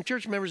had some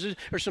church members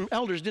or some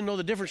elders didn't know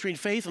the difference between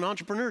faith and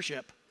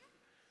entrepreneurship.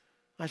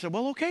 I said,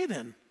 well, okay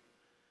then.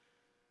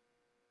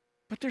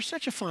 But there's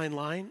such a fine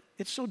line.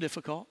 It's so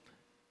difficult.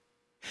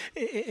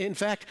 In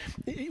fact,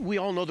 we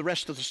all know the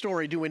rest of the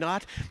story, do we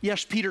not?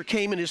 Yes, Peter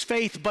came in his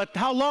faith, but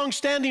how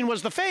long-standing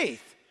was the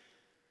faith?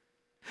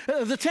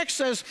 The text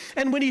says,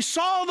 and when he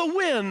saw the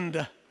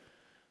wind,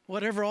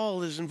 whatever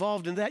all is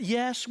involved in that,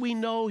 yes, we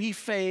know he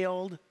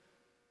failed.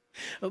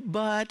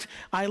 But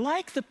I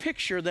like the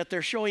picture that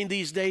they're showing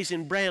these days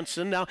in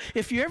Branson. Now,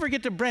 if you ever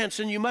get to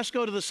Branson, you must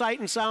go to the Sight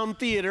and Sound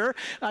Theater.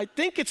 I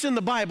think it's in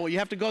the Bible. You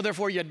have to go there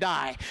before you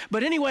die.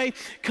 But anyway,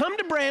 come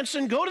to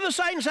Branson, go to the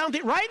Sight and Sound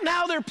Theater. Right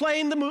now they're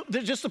playing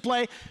just the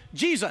play,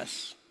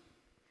 Jesus.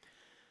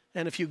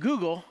 And if you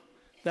Google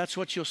That's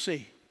what you'll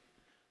see.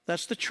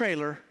 That's the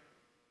trailer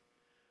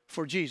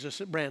for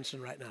Jesus at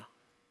Branson right now,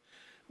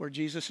 where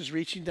Jesus is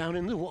reaching down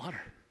in the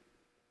water.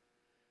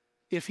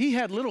 If he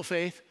had little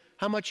faith,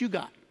 how much you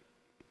got?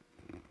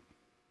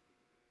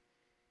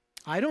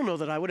 I don't know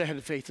that I would have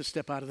had faith to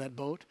step out of that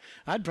boat.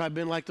 I'd probably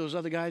been like those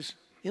other guys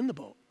in the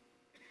boat.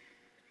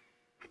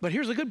 But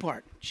here's the good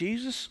part.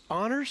 Jesus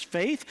honors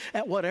faith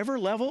at whatever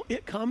level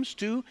it comes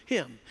to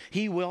him.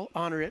 He will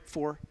honor it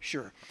for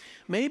sure.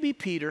 Maybe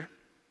Peter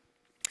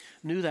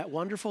knew that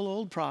wonderful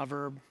old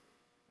proverb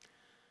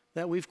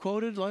that we've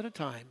quoted a lot of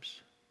times.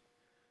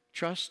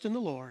 Trust in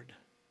the Lord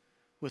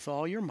with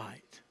all your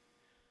might.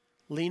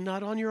 Lean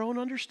not on your own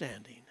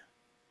understanding.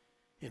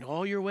 In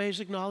all your ways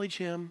acknowledge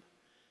him,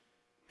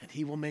 and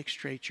he will make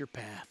straight your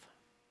path.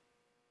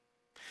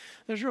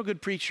 There's a real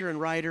good preacher and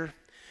writer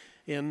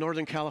in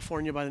Northern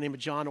California by the name of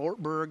John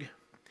Ortberg.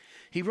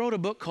 He wrote a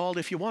book called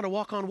If You Want to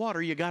Walk on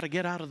Water, You Got to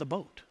Get Out of the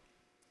Boat.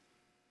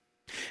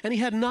 And he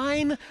had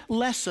 9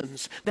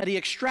 lessons that he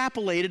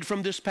extrapolated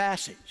from this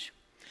passage.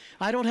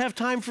 I don't have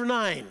time for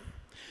 9.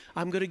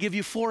 I'm going to give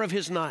you 4 of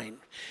his 9,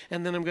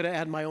 and then I'm going to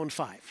add my own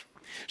 5.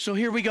 So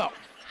here we go.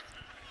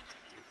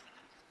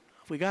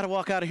 We got to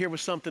walk out of here with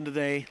something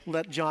today.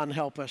 Let John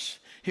help us.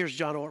 Here's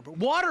John Ortberg.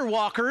 Water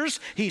walkers,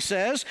 he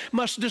says,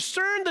 must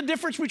discern the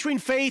difference between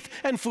faith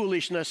and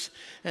foolishness,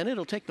 and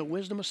it'll take the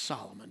wisdom of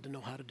Solomon to know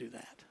how to do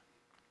that.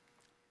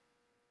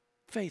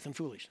 Faith and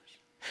foolishness.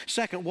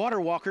 Second, water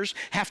walkers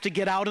have to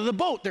get out of the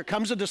boat. There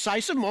comes a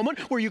decisive moment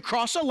where you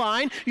cross a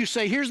line, you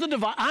say, here's the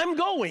divide, I'm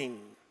going.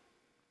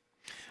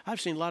 I've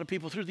seen a lot of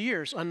people through the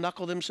years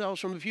unknuckle themselves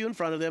from the pew in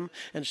front of them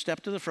and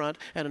step to the front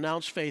and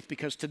announce faith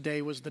because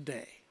today was the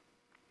day.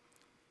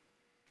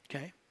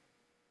 Okay?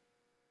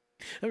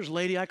 There was a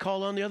lady I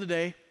called on the other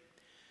day,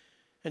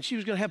 and she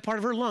was going to have part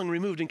of her lung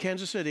removed in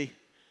Kansas City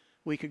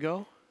a week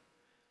ago.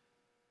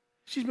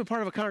 She's been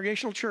part of a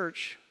congregational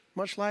church,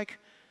 much like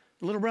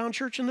the Little Brown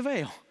Church in the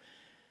Vale.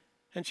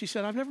 And she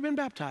said, I've never been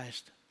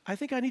baptized. I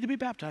think I need to be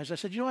baptized. I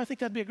said, I think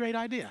that'd be a great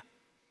idea.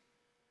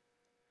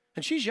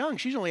 And she's young.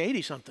 She's only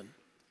 80-something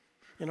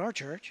in our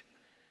church.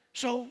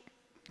 So,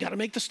 got to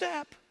make the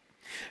step.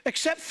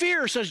 Accept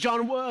fear, says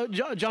John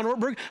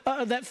Ortberg,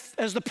 that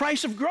as the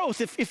price of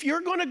growth. If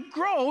you're going to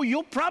grow,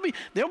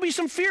 there'll be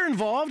some fear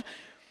involved.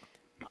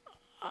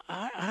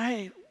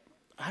 I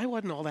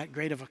wasn't all that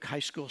great of a high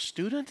school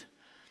student.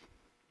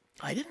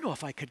 I didn't know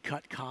if I could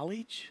cut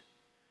college.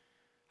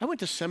 I went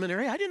to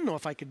seminary. I didn't know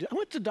if I could do. I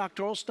went to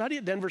doctoral study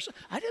at Denver.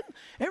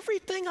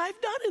 Everything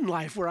I've done in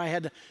life where I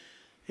had to,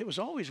 it was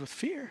always with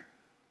fear.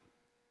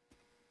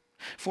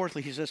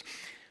 Fourthly, he says,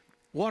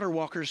 water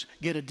walkers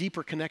get a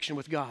deeper connection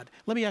with God.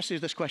 Let me ask you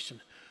this question.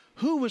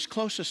 Who was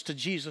closest to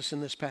Jesus in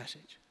this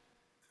passage?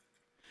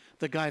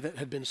 The guy that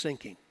had been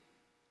sinking.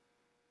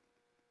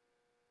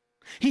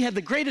 He had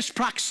the greatest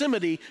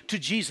proximity to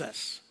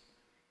Jesus.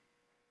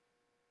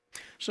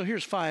 So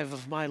here's 5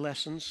 of my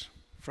lessons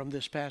from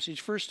this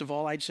passage. First of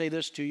all, I'd say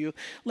this to you.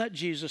 Let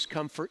Jesus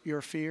comfort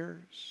your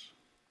fears.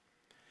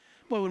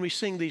 Boy, when we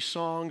sing these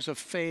songs of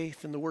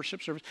faith in the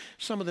worship service,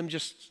 some of them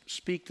just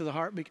speak to the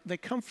heart. They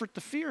comfort the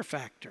fear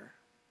factor.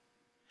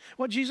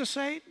 What Jesus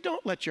say?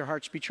 Don't let your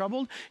hearts be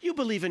troubled. You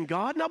believe in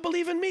God, now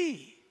believe in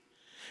me.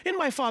 In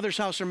my Father's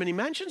house are many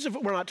mansions. If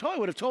it were not so, I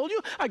would have told you.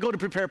 I go to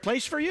prepare a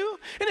place for you.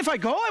 And if I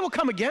go, I will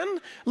come again.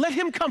 Let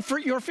him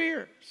comfort your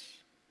fears.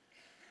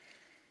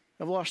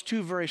 I've lost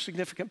 2 very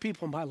significant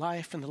people in my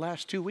life in the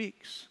last 2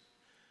 weeks.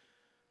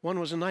 One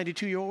was a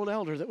 92-year-old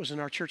elder that was in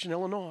our church in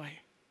Illinois.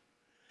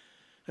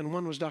 And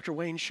one was Dr.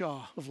 Wayne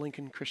Shaw of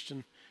Lincoln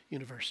Christian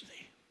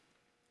University.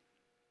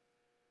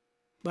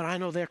 But I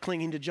know they're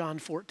clinging to John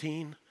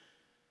 14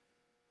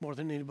 more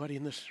than anybody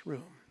in this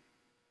room.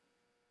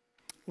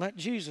 Let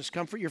Jesus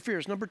comfort your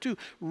fears. Number 2,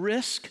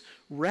 risk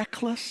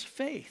reckless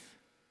faith.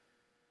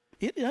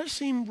 It does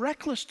seem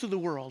reckless to the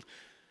world,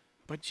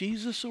 but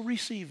Jesus will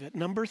receive it.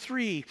 Number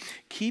 3,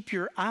 keep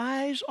your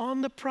eyes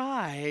on the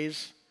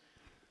prize.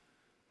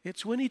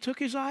 It's when he took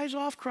his eyes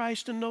off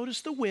Christ and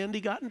noticed the wind,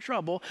 he got in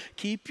trouble.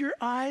 Keep your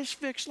eyes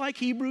fixed like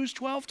Hebrews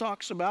 12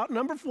 talks about.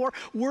 Number 4,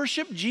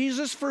 worship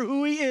Jesus for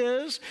who he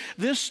is.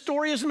 This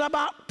story isn't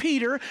about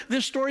Peter.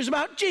 This story is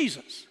about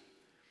Jesus.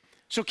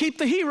 So keep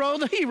the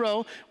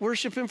hero,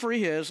 worship him for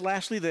he is.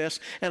 Lastly this,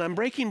 and I'm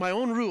breaking my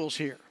own rules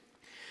here.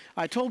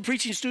 I told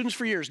preaching students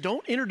for years,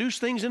 don't introduce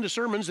things into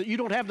sermons that you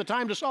don't have the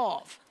time to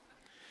solve.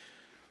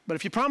 But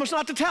if you promise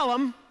not to tell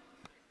them,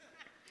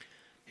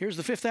 here's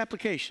the 5th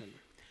application.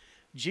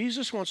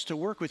 Jesus wants to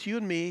work with you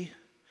and me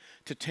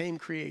to tame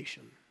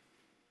creation.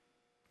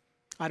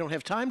 I don't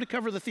have time to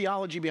cover the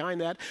theology behind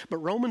that, but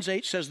Romans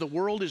 8 says the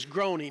world is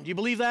groaning. Do you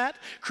believe that?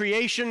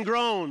 Creation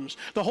groans.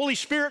 The Holy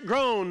Spirit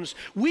groans.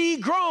 We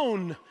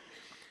groan.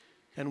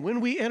 And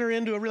when we enter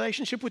into a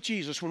relationship with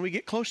Jesus, when we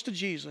get close to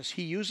Jesus,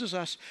 he uses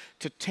us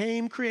to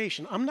tame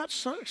creation. I'm not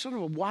sort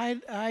of a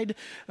wide-eyed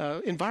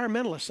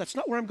environmentalist. That's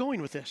not where I'm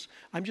going with this.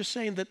 I'm just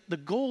saying that the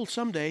goal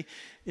someday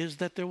is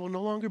that there will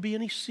no longer be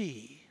any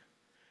sea,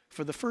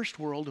 for the first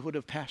world would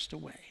have passed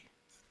away.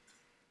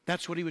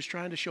 That's what he was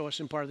trying to show us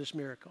in part of this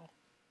miracle.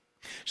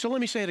 So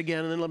let me say it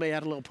again, and then let me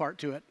add a little part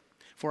to it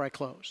before I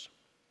close.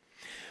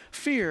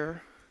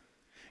 Fear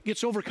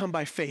gets overcome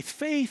by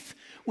faith.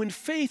 When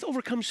faith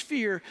overcomes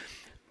fear,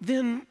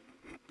 then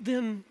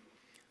the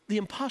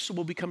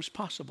impossible becomes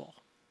possible.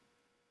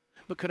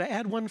 But could I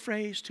add one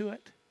phrase to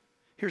it?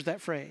 Here's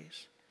that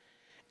phrase.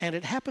 And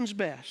it happens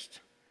best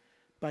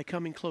by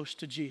coming close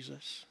to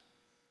Jesus.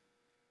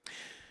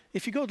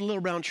 If you go to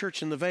Little Brown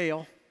Church in the Vale,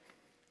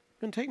 I'm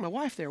going to take my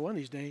wife there one of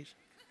these days.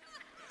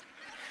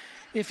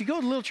 If you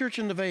go to Little Church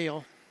in the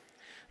Vale,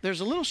 there's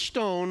a little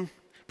stone,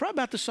 probably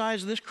about the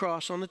size of this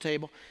cross on the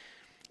table,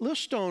 a little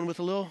stone with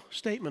a little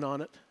statement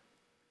on it,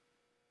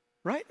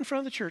 right in front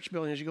of the church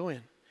building as you go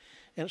in.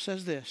 And it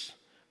says this: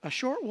 a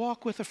short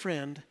walk with a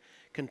friend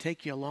can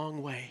take you a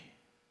long way.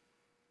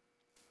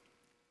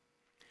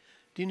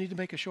 Do you need to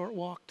make a short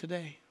walk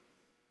today?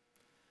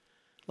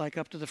 Like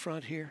up to the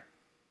front here?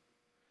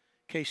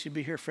 Casey will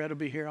be here, Fred will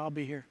be here, I'll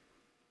be here.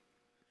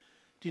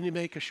 Do you need to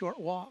make a short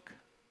walk?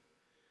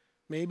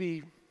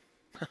 Maybe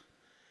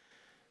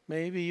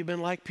you've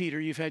been like Peter,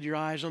 you've had your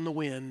eyes on the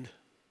wind.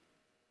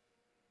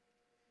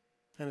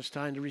 And it's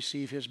time to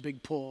receive his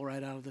big pull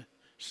right out of the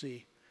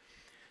sea.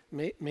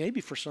 Maybe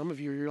for some of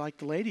you, you're like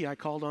the lady I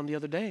called on the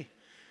other day,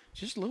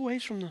 just a little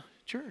ways from the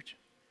church.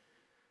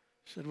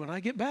 Said, when I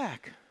get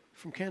back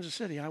from Kansas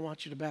City, I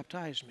want you to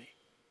baptize me.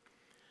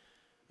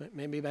 But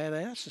maybe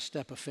that's a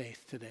step of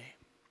faith today.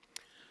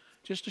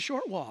 Just a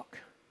short walk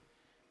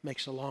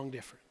makes a long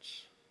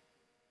difference.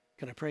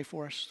 Can I pray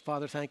for us?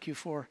 Father, thank you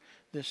for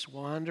this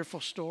wonderful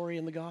story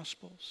in the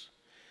Gospels.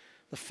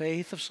 The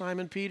faith of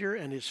Simon Peter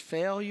and his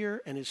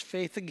failure and his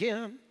faith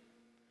again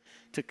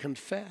to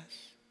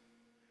confess.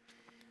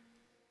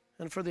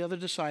 And for the other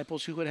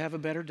disciples who would have a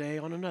better day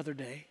on another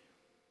day.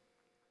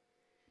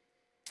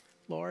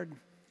 Lord,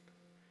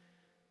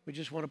 we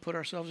just want to put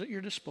ourselves at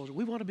your disposal.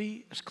 We want to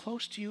be as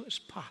close to you as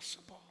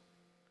possible.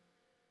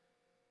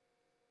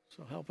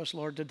 So help us,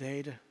 Lord,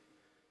 today to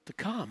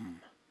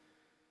come,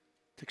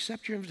 to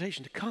accept your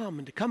invitation, to come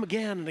and to come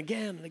again and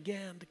again and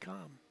again, to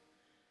come.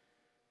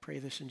 Pray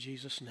this in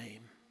Jesus'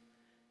 name.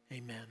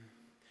 Amen.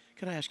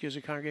 Can I ask you as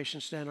a congregation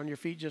to stand on your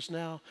feet just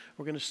now?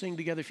 We're going to sing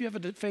together. If you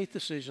have a faith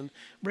decision,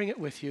 bring it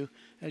with you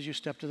as you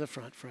step to the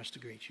front for us to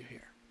greet you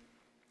here.